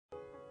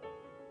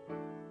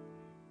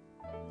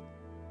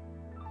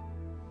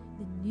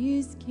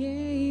news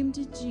came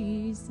to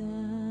Jesus,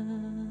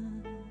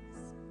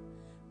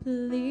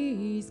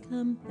 please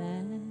come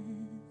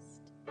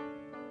fast.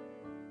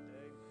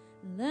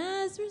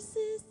 Lazarus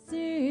is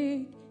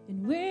sick,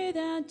 and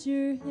without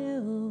your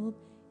help,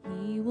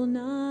 he will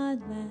not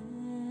last.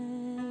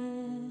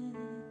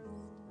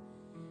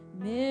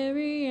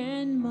 Mary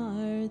and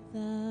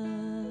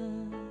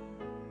Martha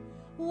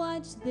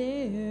watched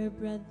their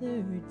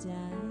brother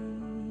die.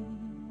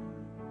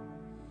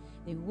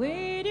 They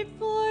waited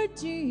for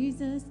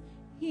Jesus,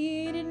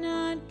 he did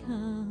not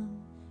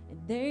come, and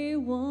they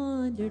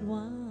wondered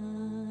why.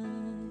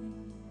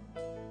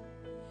 The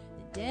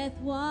death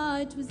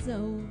watch was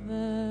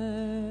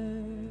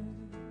over,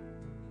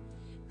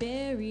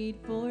 buried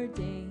for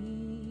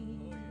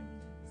days.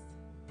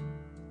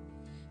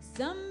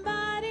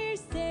 Somebody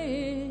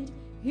said,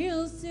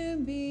 he'll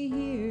soon be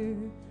here,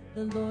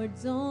 the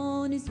Lord's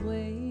on his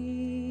way.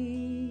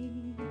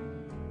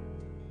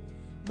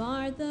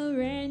 Martha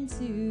ran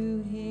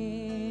to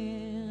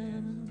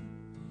him,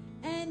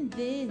 and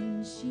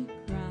then she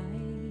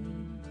cried,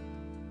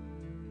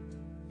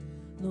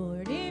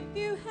 Lord, if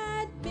you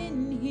had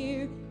been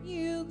here,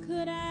 you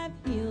could have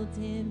healed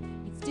him,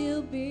 he'd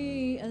still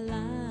be alive.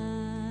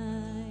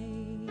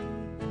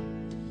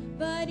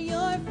 But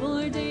you're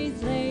 4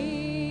 days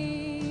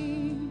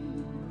late,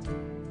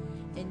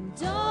 and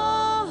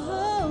all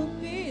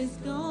hope is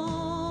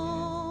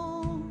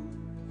gone.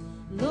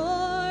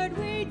 Lord,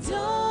 we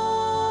don't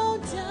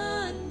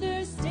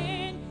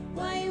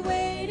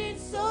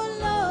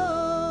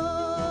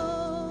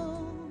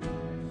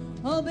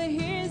but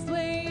his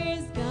way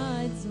is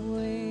God's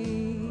way,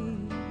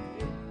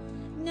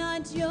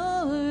 not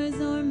yours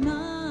or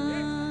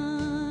mine.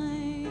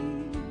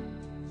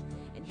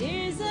 And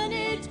isn't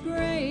it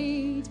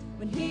great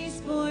when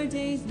he's 4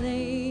 days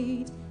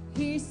late,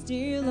 he's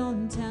still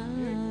on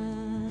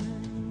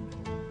time.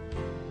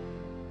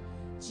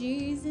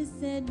 Jesus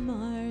said,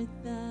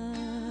 Martha,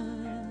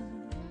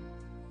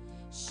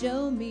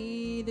 show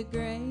me the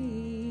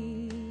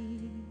grave.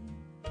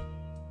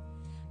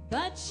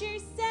 But she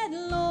said,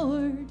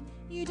 Lord,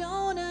 you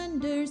don't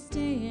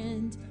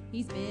understand.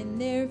 He's been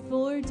there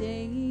 4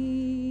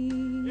 days.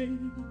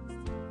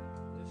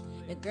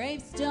 The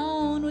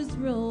gravestone was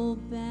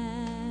rolled back.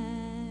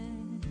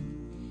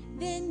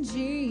 Then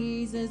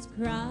Jesus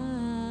cried,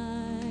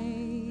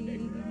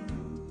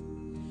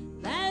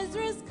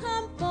 Lazarus,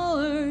 come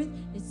forth.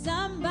 And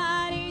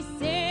somebody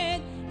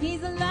said,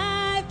 he's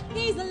alive,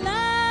 he's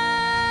alive.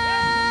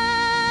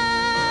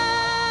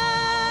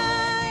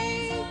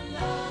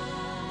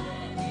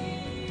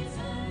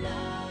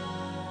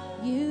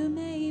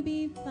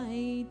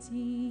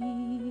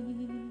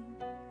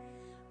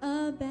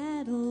 A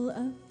battle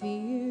of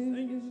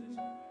fear.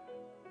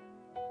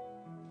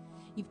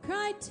 You've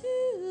cried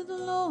to the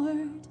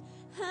Lord,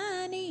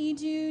 I need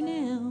you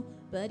now,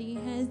 but he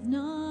has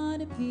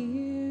not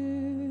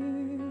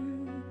appeared.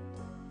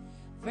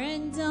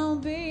 Friend,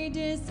 don't be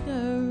discouraged,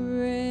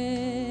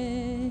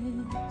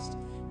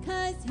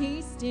 'cause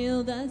he's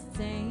still the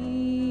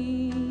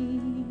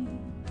same.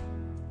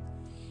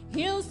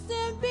 He'll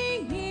soon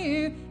be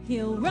here,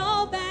 he'll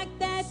roll back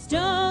that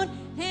stone,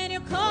 and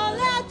he'll call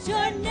out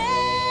your name.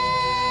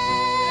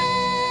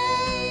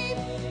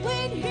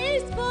 When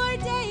he's 4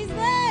 days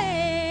late,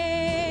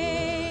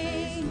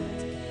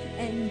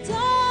 and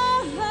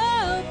all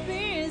hope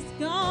is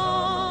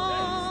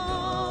gone,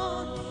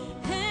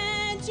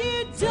 and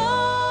you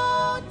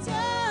don't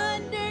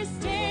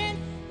understand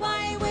why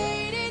he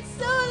waited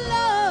so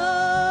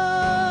long.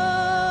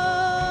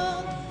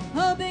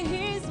 Oh, but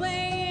his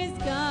way is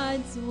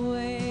God's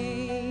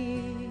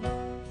way,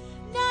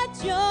 not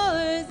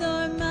yours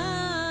or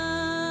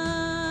mine.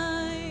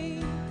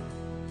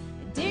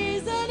 And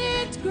isn't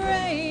it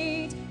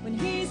great when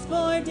he's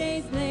 4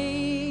 days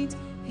late,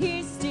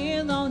 he's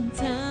still on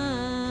time.